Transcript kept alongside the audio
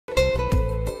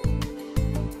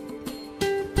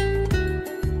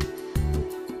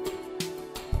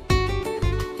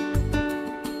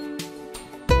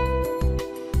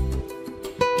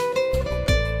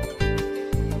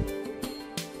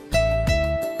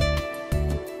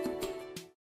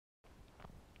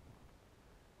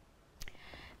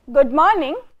Good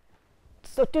morning.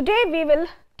 So, today we will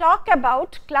talk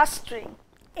about clustering.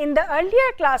 In the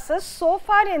earlier classes, so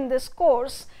far in this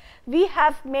course, we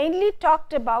have mainly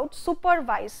talked about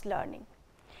supervised learning.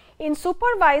 In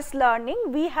supervised learning,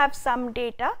 we have some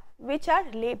data which are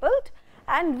labeled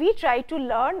and we try to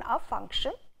learn a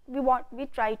function. We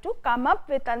try to come up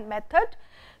with a method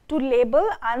to label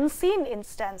unseen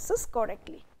instances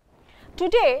correctly.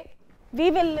 Today, we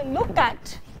will look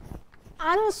at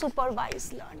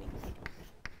unsupervised learning,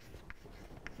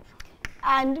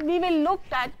 and we will look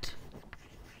at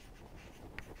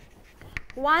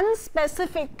one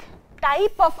specific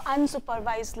type of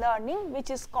unsupervised learning which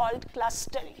is called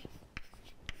clustering.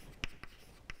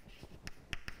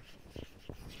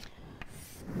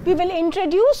 We will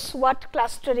introduce what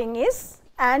clustering is,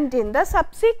 and in the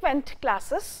subsequent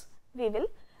classes we will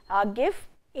give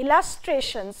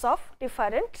illustrations of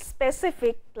different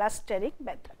specific clustering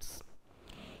methods.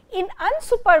 In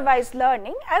unsupervised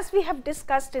learning, as we have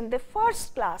discussed in the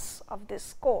first class of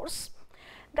this course,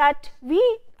 that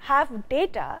we have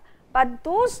data, but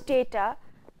those data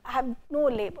have no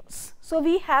labels. So,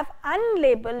 we have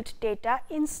unlabeled data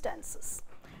instances,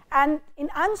 and in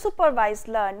unsupervised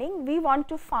learning, we want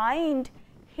to find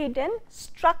hidden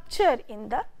structure in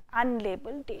the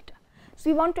unlabeled data. So,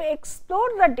 we want to explore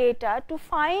the data to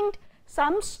find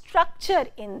some structure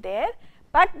in there,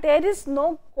 but there is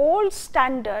no gold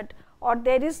standard or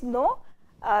there is no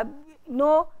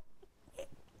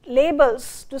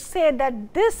labels to say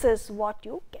that this is what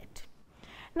you get.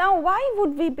 Now, why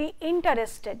would we be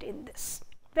interested in this?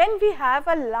 When we have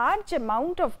a large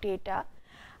amount of data,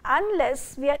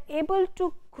 unless we are able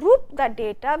to group the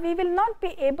data, we will not be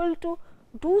able to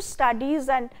do studies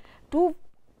and do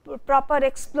proper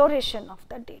exploration of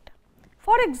the data.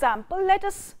 For example, let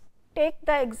us take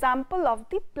the example of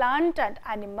the plant and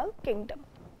animal kingdom.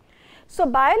 So,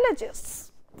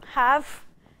 biologists have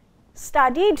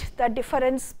studied the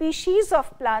different species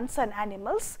of plants and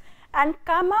animals and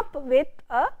come up with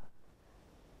a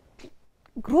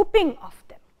grouping of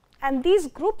them, and these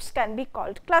groups can be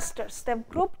called clusters. They have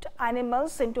grouped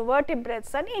animals into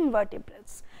vertebrates and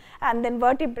invertebrates, and then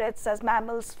vertebrates as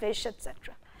mammals, fish,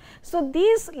 etc. So,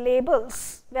 these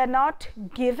labels were not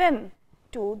given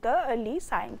to the early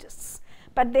scientists,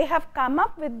 but they have come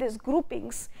up with these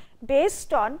groupings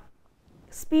based on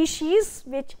species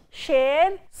which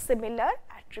share similar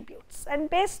attributes, and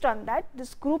based on that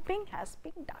this grouping has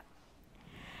been done.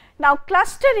 Now,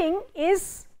 clustering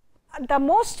is the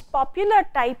most popular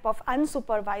type of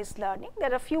unsupervised learning.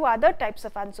 There are few other types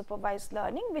of unsupervised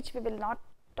learning which we will not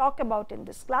talk about in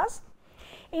this class.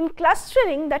 In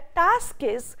clustering, the task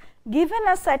is given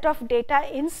a set of data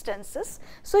instances.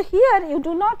 So, here you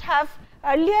do not have,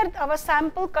 earlier our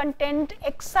sample contained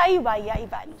xi, yi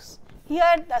values.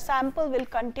 Here the sample will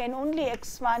contain only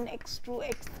x1, x2,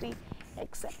 x3,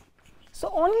 xn.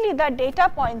 So, only the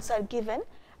data points are given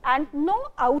and no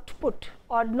output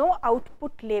or no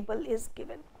output label is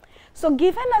given. So,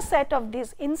 given a set of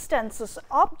these instances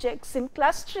objects in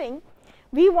clustering,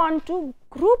 we want to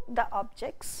group the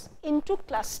objects into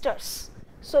clusters.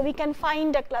 So, we can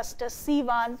find a cluster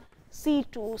C1,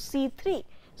 C2, C3.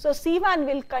 So, C1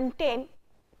 will contain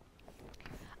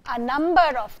a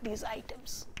number of these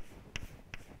items.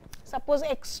 Suppose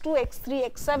x2,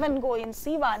 x3, x7 go in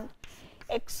C1,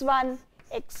 x1,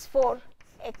 x4,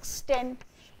 x10,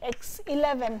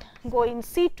 x11 go in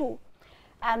C2,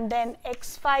 and then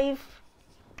x5,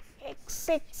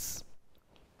 x6,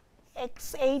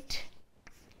 x8,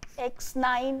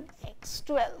 x9,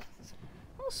 x12.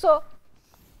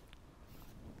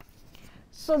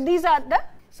 So, these are the,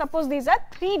 suppose these are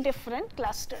 3 different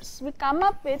clusters. We come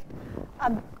up with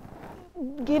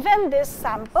given this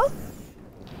sample,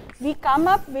 we come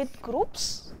up with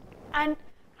groups. And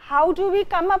how do we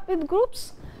come up with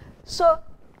groups? So,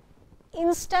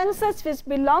 instances which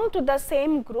belong to the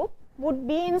same group would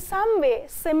be in some way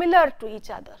similar to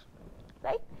each other,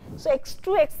 right. So,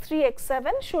 x2, x3,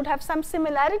 x7 should have some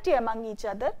similarity among each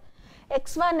other,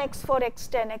 x1, x4,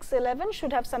 x10, x11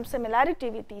 should have some similarity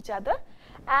with each other,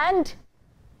 and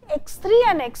x3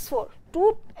 and x4,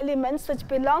 2 elements which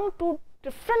belong to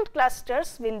different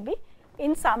clusters will be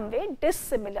in some way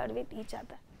dissimilar with each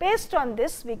other. Based on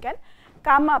this, we can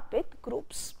come up with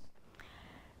groups.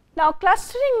 Now,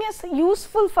 clustering is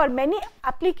useful for many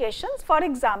applications. For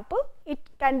example, it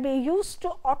can be used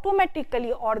to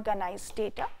automatically organize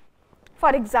data.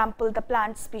 For example, the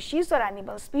plant species or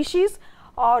animal species,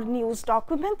 or news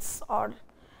documents or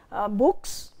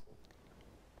books.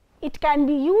 It can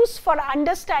be used for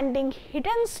understanding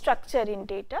hidden structure in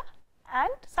data, and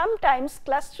sometimes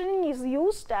clustering is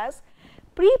used as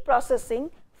pre-processing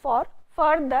for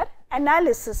further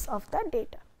analysis of the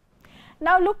data.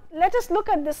 Now, let us look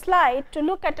at this slide to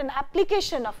look at an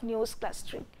application of news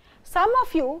clustering. Some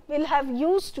of you will have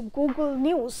used Google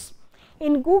News.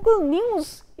 In Google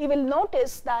News, you will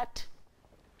notice that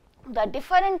the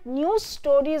different news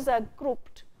stories are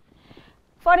grouped.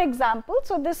 For example,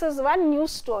 so this is one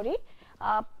news story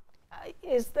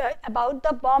about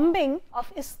the bombing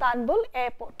of Istanbul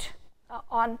airport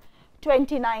on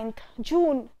 29th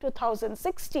June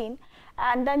 2016,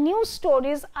 and the news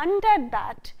stories under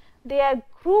that, they are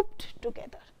grouped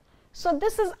together. So,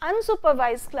 this is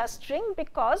unsupervised clustering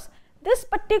because this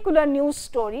particular news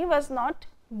story was not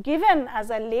given as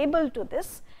a label to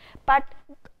this, but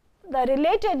the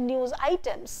related news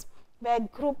items were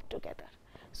grouped together.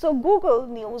 So, Google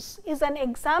News is an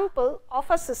example of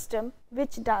a system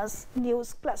which does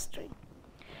news clustering.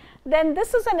 Then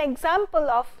this is an example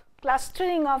of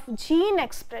clustering of gene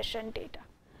expression data.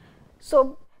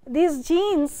 So, these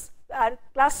genes are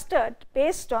clustered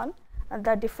based on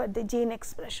the gene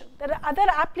expression. There are other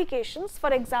applications,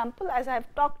 for example, as I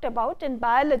have talked about in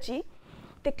biology,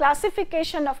 the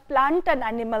classification of plant and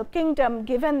animal kingdom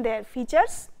given their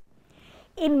features.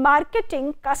 In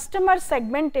marketing, customer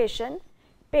segmentation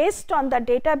based on the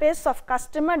database of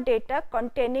customer data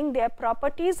containing their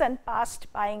properties and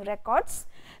past buying records.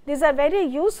 These are very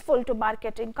useful to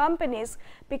marketing companies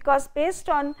because based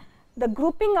on the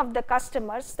grouping of the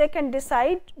customers, they can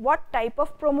decide what type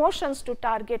of promotions to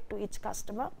target to each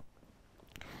customer.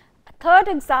 A third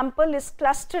example is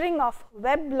clustering of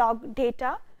weblog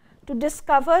data to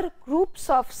discover groups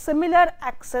of similar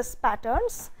access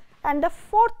patterns, and the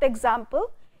fourth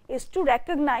example is to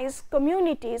recognize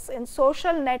communities in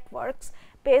social networks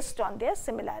based on their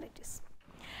similarities.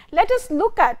 Let us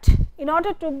look at, in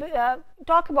order to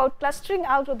talk about clustering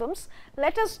algorithms,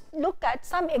 let us look at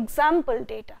some example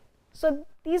data. So,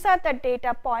 these are the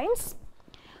data points,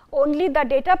 only the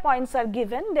data points are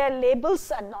given, their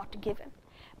labels are not given.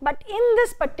 But in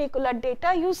this particular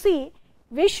data, you see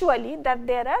visually that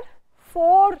there are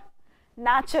 4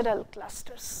 natural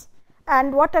clusters.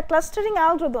 And what a clustering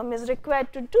algorithm is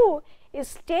required to do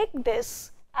is take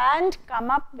this and come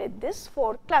up with these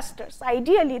 4 clusters.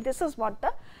 Ideally, this is what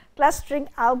the clustering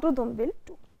algorithm will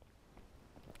do.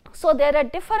 So, there are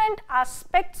different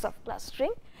aspects of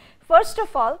clustering. First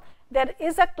of all, there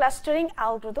is a clustering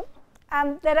algorithm,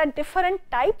 and there are different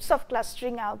types of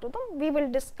clustering algorithm. We will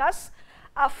discuss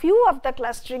a few of the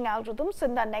clustering algorithms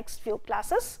in the next few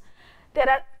classes. There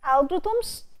are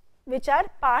algorithms which are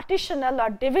partitional or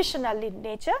divisional in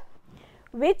nature,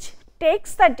 which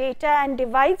takes the data and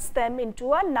divides them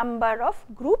into a number of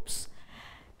groups.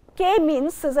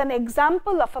 K-means is an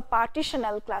example of a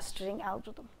partitional clustering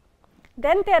algorithm.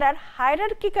 Then there are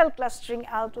hierarchical clustering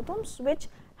algorithms which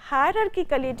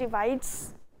hierarchically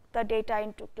divides the data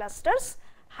into clusters.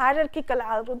 Hierarchical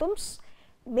algorithms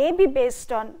may be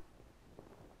based on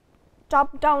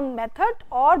top-down method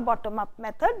or bottom-up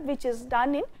method, which is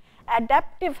done in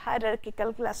adaptive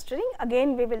hierarchical clustering.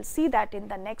 Again, we will see that in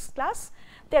the next class.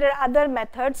 There are other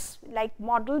methods like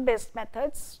model-based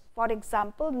methods, for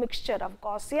example, mixture of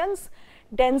Gaussians,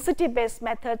 density-based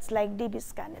methods like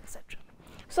dbSCAN, etc.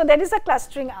 So, there is a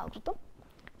clustering algorithm.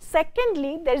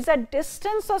 Secondly, there is a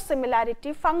distance or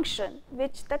similarity function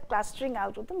which the clustering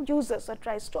algorithm uses or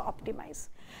tries to optimize.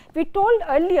 We told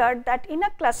earlier that in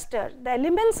a cluster, the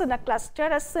elements in a cluster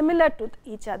are similar to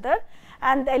each other,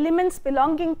 and the elements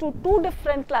belonging to 2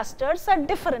 different clusters are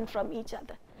different from each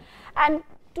other. And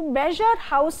to measure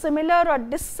how similar or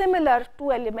dissimilar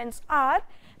 2 elements are,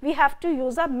 we have to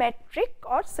use a metric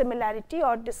or similarity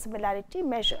or dissimilarity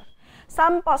measure.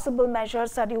 Some possible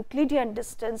measures are Euclidean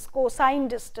distance, cosine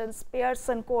distance,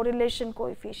 Pearson correlation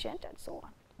coefficient, and so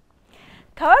on.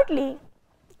 Thirdly,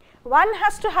 one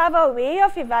has to have a way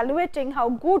of evaluating how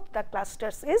good the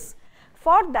clusters is.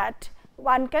 For that,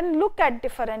 one can look at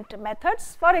different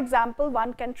methods. For example,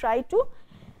 one can try to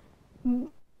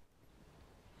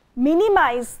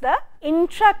minimize the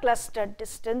intra-cluster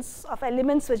distance of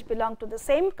elements which belong to the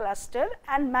same cluster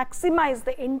and maximize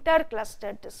the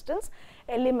inter-cluster distance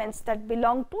elements that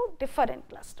belong to different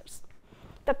clusters.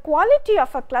 The quality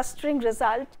of a clustering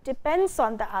result depends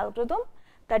on the algorithm,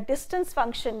 the distance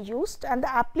function used, and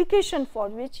the application for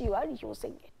which you are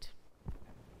using it.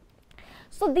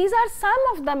 So, these are some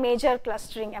of the major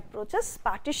clustering approaches,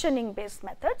 partitioning based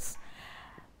methods,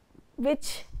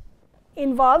 which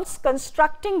involves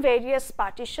constructing various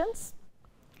partitions,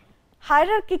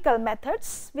 hierarchical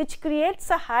methods which creates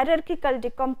a hierarchical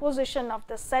decomposition of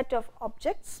the set of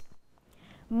objects,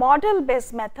 model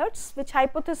based methods which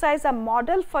hypothesize a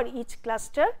model for each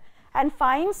cluster and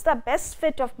finds the best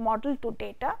fit of model to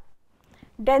data,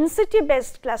 density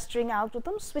based clustering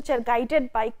algorithms which are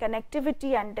guided by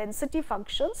connectivity and density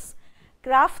functions,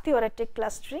 graph theoretic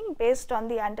clustering based on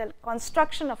the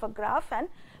construction of a graph and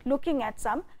looking at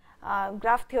some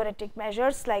graph theoretic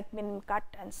measures like min, cut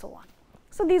and so on.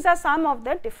 So, these are some of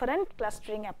the different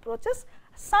clustering approaches,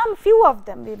 few of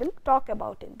them we will talk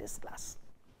about in this class.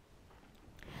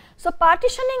 So,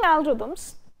 partitioning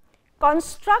algorithms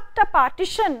construct a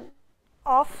partition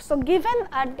of, so given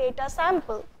a data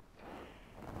sample,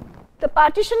 the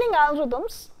partitioning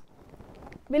algorithms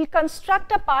will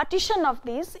construct a partition of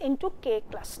these into k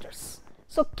clusters.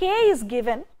 So, k is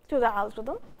given to the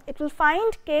algorithm, it will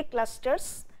find k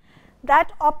clusters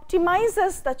that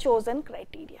optimizes the chosen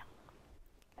criteria.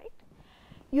 Right?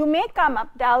 You may come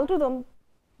up, the algorithm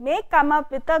may come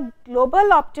up with a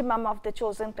global optimum of the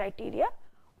chosen criteria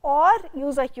or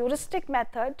use a heuristic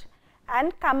method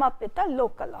and come up with a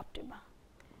local optima.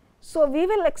 So, we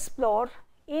will explore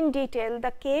in detail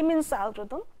the k-means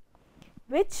algorithm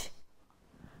which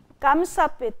comes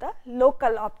up with a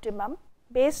local optimum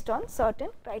based on certain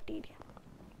criteria.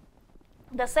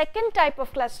 The second type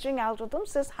of clustering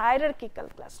algorithms is hierarchical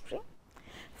clustering.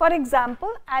 For example,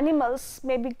 animals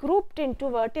may be grouped into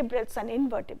vertebrates and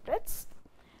invertebrates.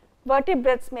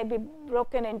 Vertebrates may be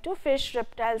broken into fish,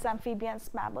 reptiles,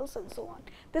 amphibians, mammals and so on.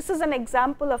 This is an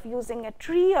example of using a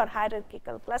tree or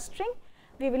hierarchical clustering.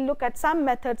 We will look at some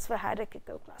methods for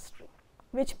hierarchical clustering,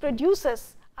 which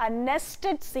produces a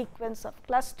nested sequence of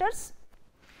clusters.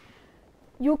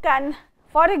 You can,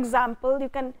 for example, you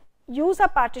can use a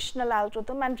partitional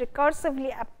algorithm and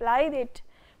recursively apply it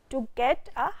to get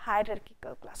a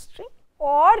hierarchical clustering,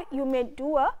 or you may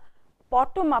do a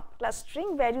bottom up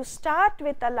clustering where you start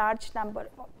with a large number,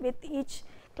 with each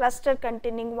cluster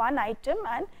containing one item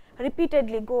and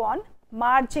repeatedly go on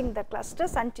merging the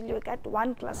clusters until you get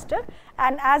one cluster,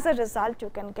 and as a result you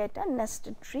can get a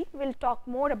nested tree. We will talk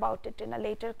more about it in a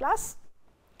later class.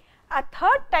 A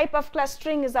third type of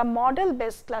clustering is a model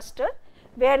based cluster,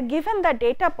 where given the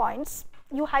data points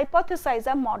you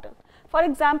hypothesize a model. For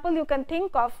example, you can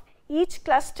think of each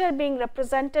cluster being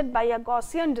represented by a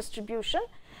Gaussian distribution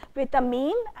with a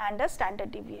mean and a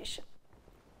standard deviation,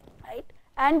 right?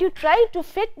 And you try to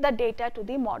fit the data to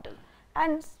the model,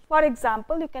 and for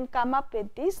example, you can come up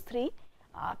with these three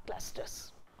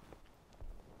clusters.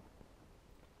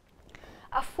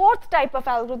 A fourth type of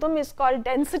algorithm is called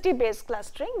density based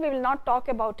clustering. We will not talk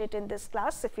about it in this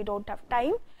class if we do not have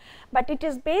time, but it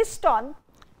is based on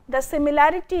the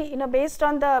similarity, based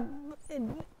on the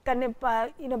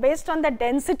based on the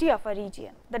density of a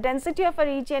region. The density of a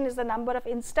region is the number of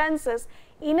instances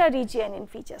in a region in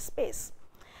feature space.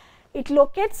 It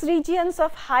locates regions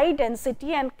of high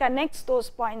density and connects those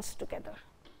points together.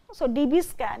 So,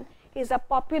 DBSCAN is a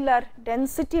popular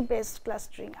density based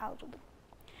clustering algorithm.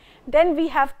 Then we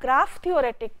have graph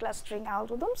theoretic clustering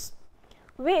algorithms,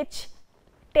 which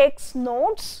takes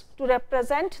nodes to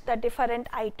represent the different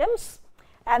items,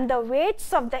 and the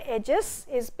weights of the edges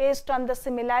is based on the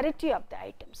similarity of the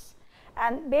items,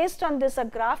 and based on this a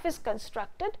graph is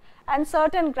constructed, and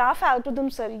certain graph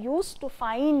algorithms are used to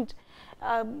find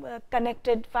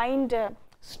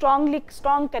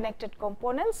strong connected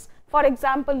components, for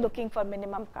example looking for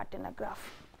minimum cut in a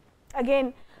graph.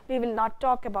 Again, we will not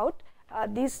talk about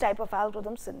these type of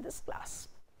algorithms in this class.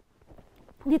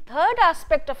 The third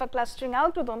aspect of a clustering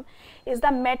algorithm is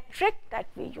the metric that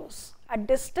we use, a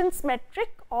distance metric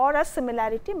or a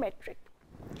similarity metric.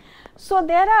 So,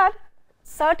 there are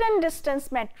certain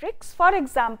distance metrics, for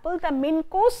example, the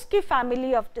Minkowski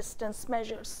family of distance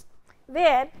measures,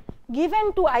 where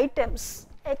given two items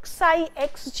xi,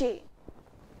 xj,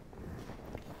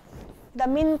 the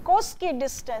Minkowski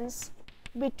distance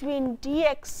between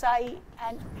dxi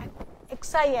and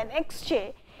xi and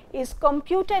xj is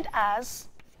computed as,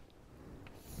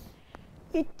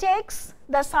 it takes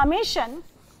the summation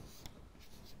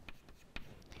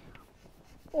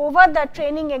over the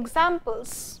training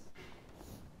examples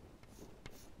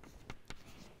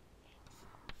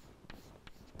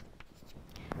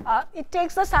it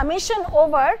takes the summation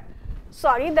over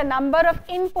the number of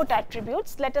input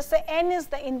attributes. Let us say n is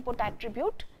the input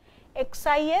attribute,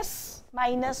 xis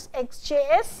minus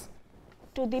xjs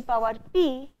to the power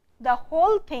p, the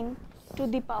whole thing to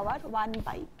the power 1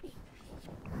 by p.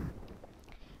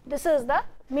 This is the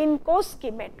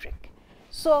Minkowski metric.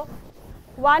 So,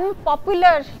 one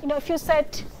popular, if you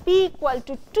set p equal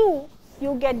to 2,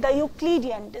 you get the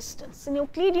Euclidean distance. In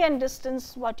Euclidean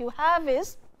distance, what you have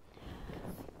is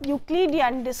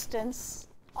Euclidean distance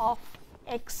of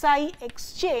xi,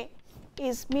 xj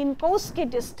is Minkowski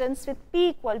distance with p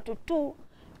equal to 2,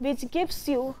 which gives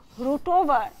you root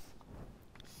over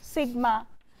sigma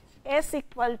S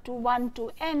equal to 1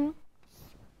 to n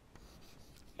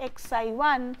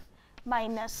xi1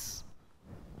 minus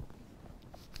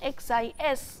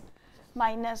xis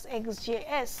minus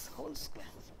xjs whole square.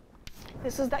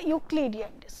 This is the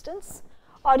Euclidean distance,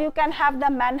 or you can have the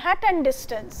Manhattan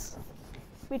distance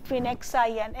between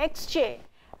xi and xj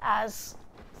as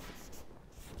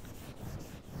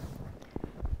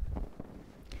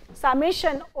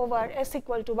summation over s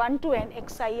equal to 1 to n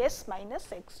xis minus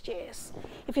xjs.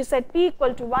 If you set p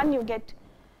equal to 1, you get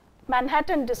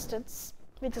Manhattan distance,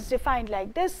 which is defined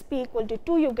like this. P equal to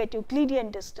 2, you get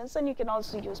Euclidean distance, and you can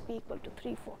also use p equal to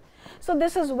 3, 4. So,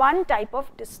 this is one type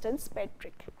of distance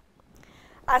metric.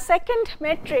 A second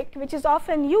metric which is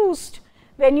often used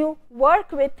when you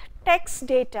work with text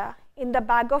data in the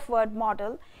bag of word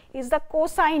model is the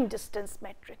cosine distance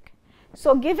metric.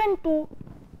 So, given two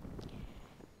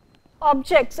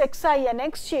objects xi and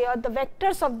xj, or the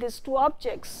vectors of these two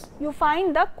objects, you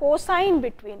find the cosine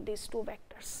between these two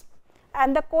vectors,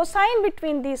 and the cosine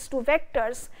between these two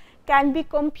vectors can be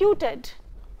computed.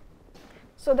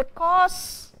 So, the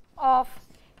cos of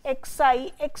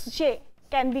xi xj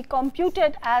can be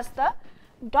computed as the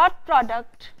dot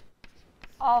product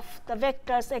of the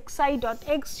vectors xi dot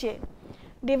xj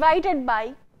divided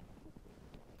by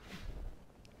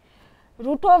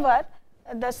root over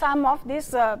the sum of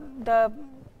this the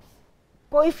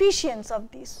coefficients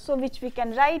of these. So, which we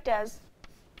can write as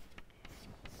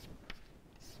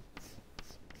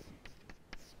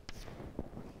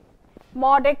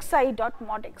mod xi dot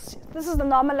mod xj. This is the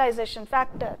normalization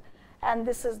factor, and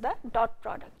this is the dot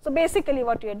product. So, basically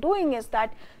what you are doing is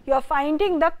that you are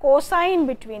finding the cosine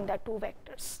between the two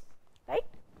vectors, right.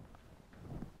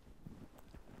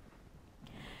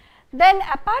 Then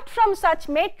apart from such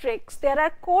matrix, there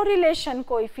are correlation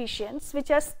coefficients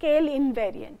which are scale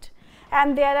invariant,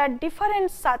 and there are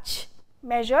different such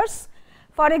measures.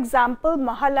 For example,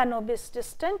 Mahalanobis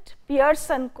distance,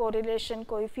 Pearson correlation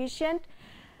coefficient,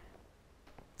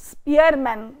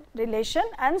 Spearman relation,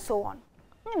 and so on.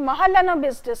 In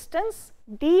Mahalanobis distance,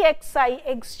 dxi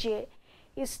xj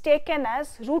is taken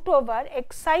as root over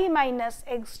xi minus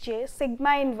xj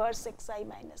sigma inverse xi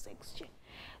minus xj.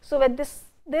 So, with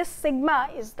this sigma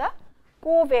is the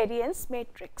covariance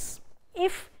matrix.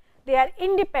 If they are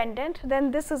independent,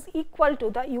 then this is equal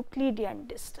to the Euclidean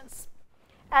distance.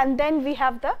 And then we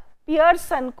have the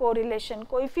Pearson correlation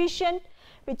coefficient,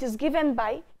 which is given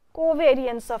by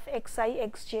covariance of xi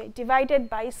xj divided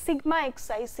by sigma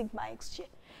xi sigma xj.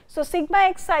 So,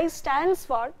 sigma xi stands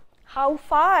for how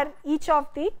far each of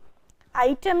the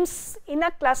items in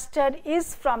a cluster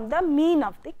is from the mean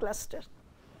of the cluster,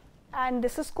 and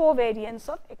this is covariance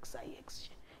of xi xj.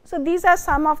 So, these are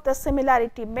some of the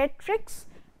similarity metrics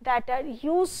that are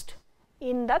used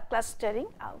in the clustering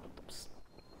algorithms.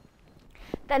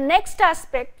 The next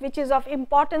aspect which is of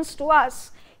importance to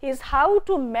us is how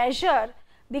to measure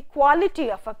the quality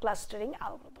of a clustering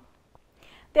algorithm.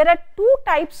 There are two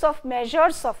types of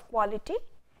measures of quality.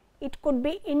 It could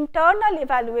be internal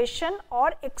evaluation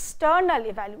or external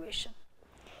evaluation.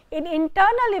 In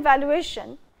internal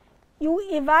evaluation, you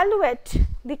evaluate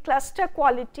the cluster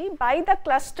quality by the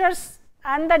clusters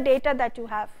and the data that you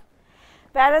have,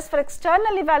 whereas for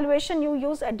external evaluation you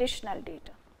use additional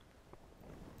data.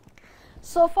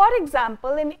 So, for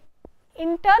example, in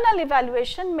internal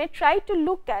evaluation may try to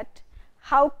look at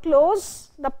how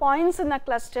close the points in a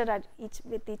cluster are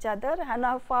with each other and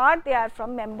how far they are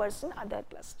from members in other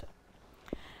cluster,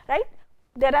 right.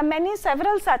 There are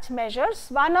several such measures.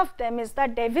 One of them is the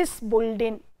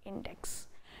Davis-Bouldin index.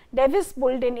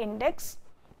 Davis-Bouldin index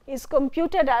is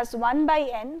computed as 1 by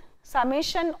n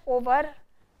summation over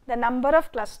the number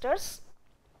of clusters.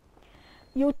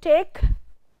 You take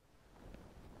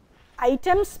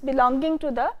items belonging to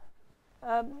the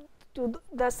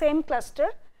same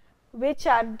cluster which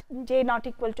are j not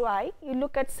equal to I. You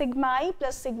look at sigma I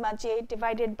plus sigma j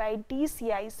divided by d ci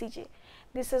cj.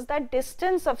 This is the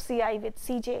distance of ci with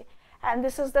cj, and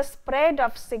this is the spread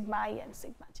of sigma I and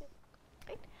sigma j.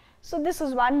 Right? So, this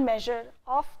is one measure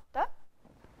of the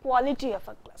quality of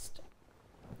a cluster.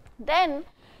 Then,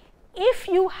 if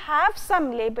you have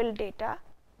some label data,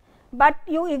 but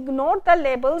you ignore the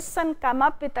labels and come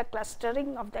up with a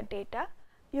clustering of the data,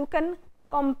 you can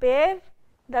compare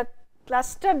the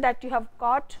cluster that you have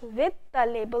got with the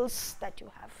labels that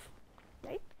you have,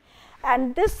 right.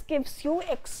 And this gives you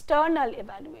external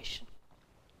evaluation.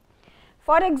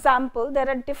 For example, there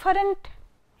are different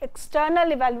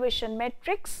external evaluation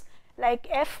metrics like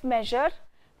F measure,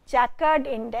 Jaccard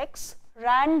index,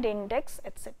 Rand index,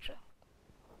 etc.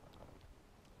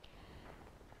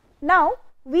 Now,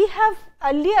 we have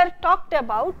earlier talked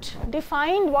about,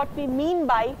 defined what we mean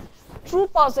by true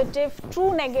positive,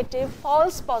 true negative,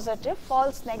 false positive,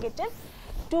 false negative.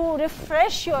 To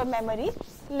refresh your memory,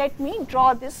 let me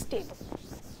draw this table.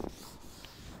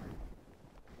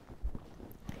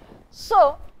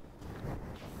 So,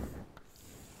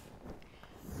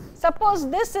 suppose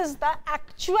this is the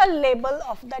actual label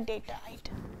of the data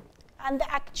item and the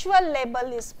actual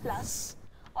label is plus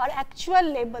or actual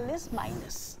label is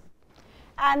minus,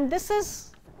 and this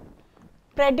is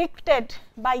predicted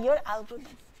by your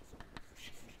algorithm,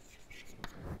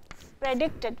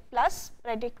 predicted plus,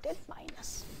 predicted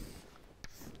minus.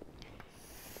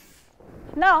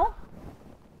 Now,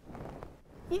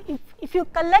 if you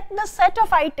collect the set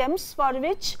of items for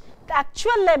which the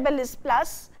actual label is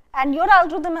plus and your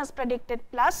algorithm has predicted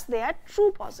plus, they are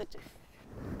true positive.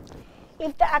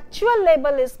 If the actual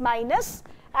label is minus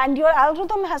and your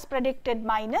algorithm has predicted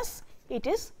minus, it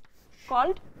is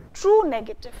called true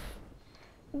negative.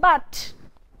 But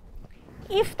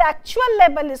if the actual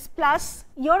label is plus,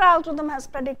 your algorithm has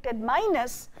predicted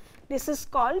minus, this is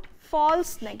called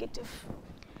false negative.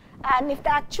 And if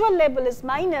the actual label is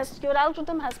minus, your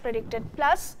algorithm has predicted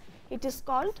plus, it is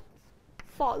called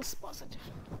false positive.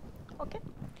 Okay.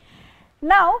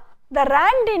 Now, the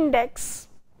RAND index,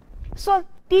 so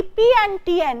TP and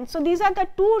TN, so these are the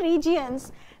two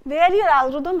regions where your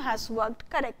algorithm has worked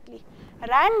correctly.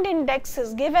 RAND index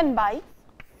is given by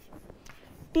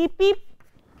TP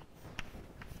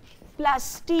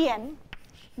plus Tn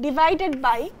divided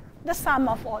by the sum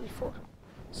of all four.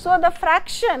 So, the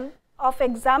fraction of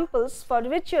examples for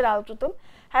which your algorithm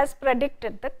has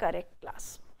predicted the correct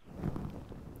class.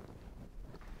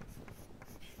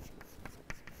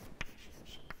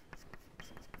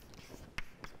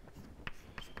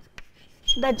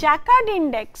 The Jaccard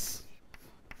index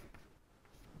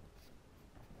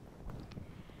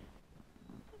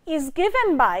is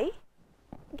given by,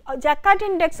 Jaccard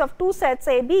index of two sets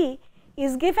A, B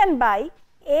is given by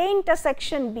A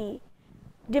intersection B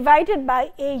divided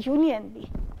by A union B.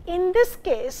 In this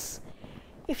case,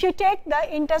 if you take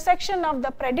the intersection of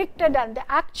the predicted and the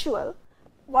actual,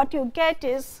 what you get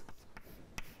is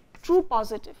true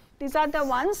positive. These are the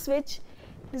ones which,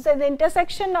 these are the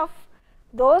intersection of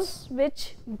those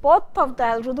which both of the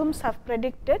algorithms have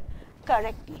predicted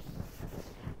correctly,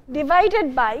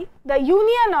 divided by the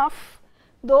union of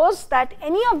those that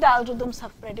any of the algorithms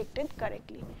have predicted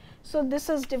correctly. So, this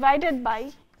is divided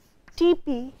by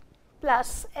TP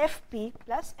plus FP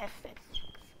plus FN.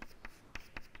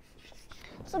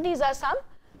 So, these are some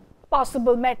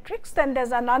possible metrics. Then there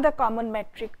is another common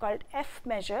metric called F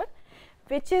measure,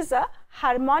 which is a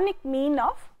harmonic mean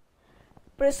of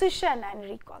precision and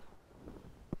recall.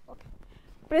 Okay.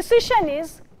 Precision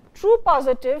is true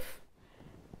positive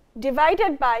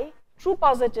divided by true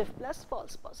positive plus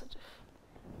false positive.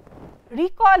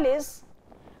 Recall is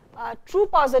true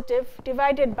positive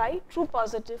divided by true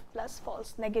positive plus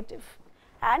false negative,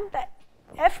 and the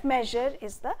F measure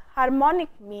is the harmonic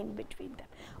mean between them.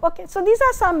 Okay, so these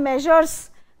are some measures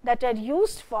that are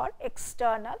used for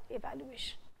external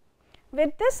evaluation.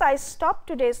 With this, I stop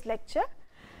today's lecture.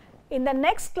 In the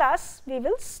next class, we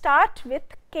will start with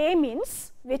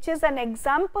K-means, which is an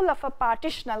example of a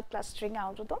partitional clustering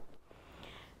algorithm.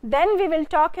 Then we will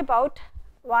talk about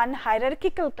one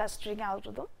hierarchical clustering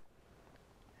algorithm,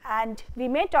 and we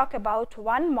may talk about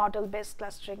one model-based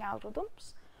clustering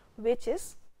algorithms, which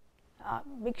is a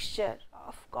mixture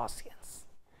of Gaussians.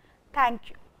 Thank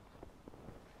you.